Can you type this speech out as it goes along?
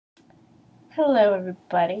Hello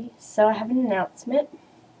everybody, so I have an announcement.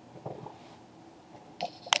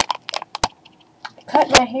 Cut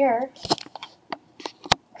my hair.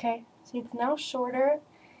 Okay, see it's now shorter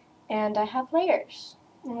and I have layers.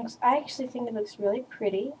 I actually think it looks really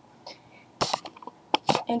pretty.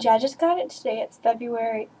 And yeah, I just got it today. It's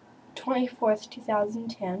February 24th,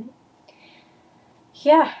 2010.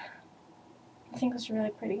 Yeah, I think it's really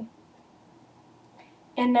pretty.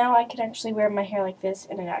 And now I can actually wear my hair like this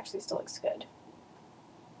and it actually still looks good.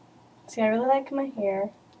 See, I really like my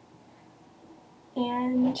hair.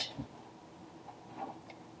 And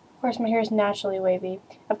of course my hair is naturally wavy.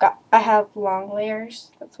 I have long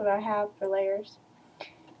layers. That's what I have for layers.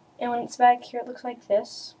 And when it's back here it looks like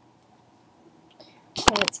this.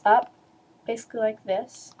 When it's up, basically like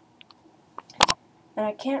this. And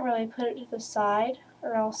I can't really put it to the side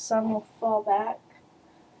or else some will fall back.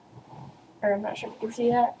 Or I'm not sure if you can see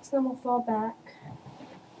that. Some will fall back.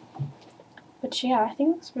 But yeah, I think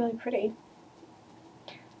it looks really pretty.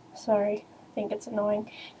 Sorry, I think it's annoying.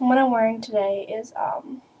 And what I'm wearing today is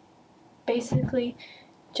basically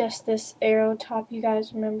just this arrow top. You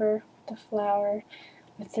guys remember the flower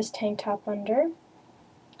with this tank top under.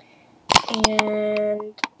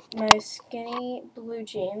 And my skinny blue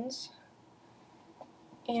jeans.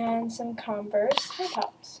 And some Converse high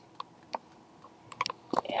tops.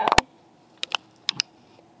 Yeah.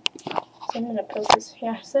 So I'm gonna post this.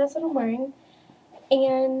 Yeah, so that's what I'm wearing.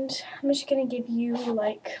 And I'm just gonna give you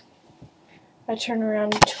like a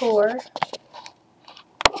turnaround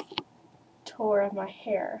tour of my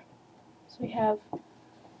hair. So we have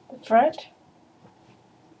the front,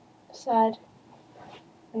 the side,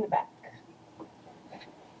 and the back.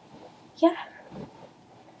 Yeah.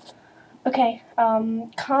 Okay,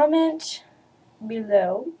 comment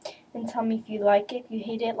below and tell me if you like it, if you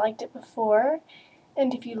hate it, liked it before,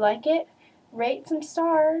 and if you like it, rate some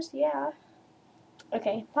stars. Yeah.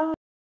 Okay, bye.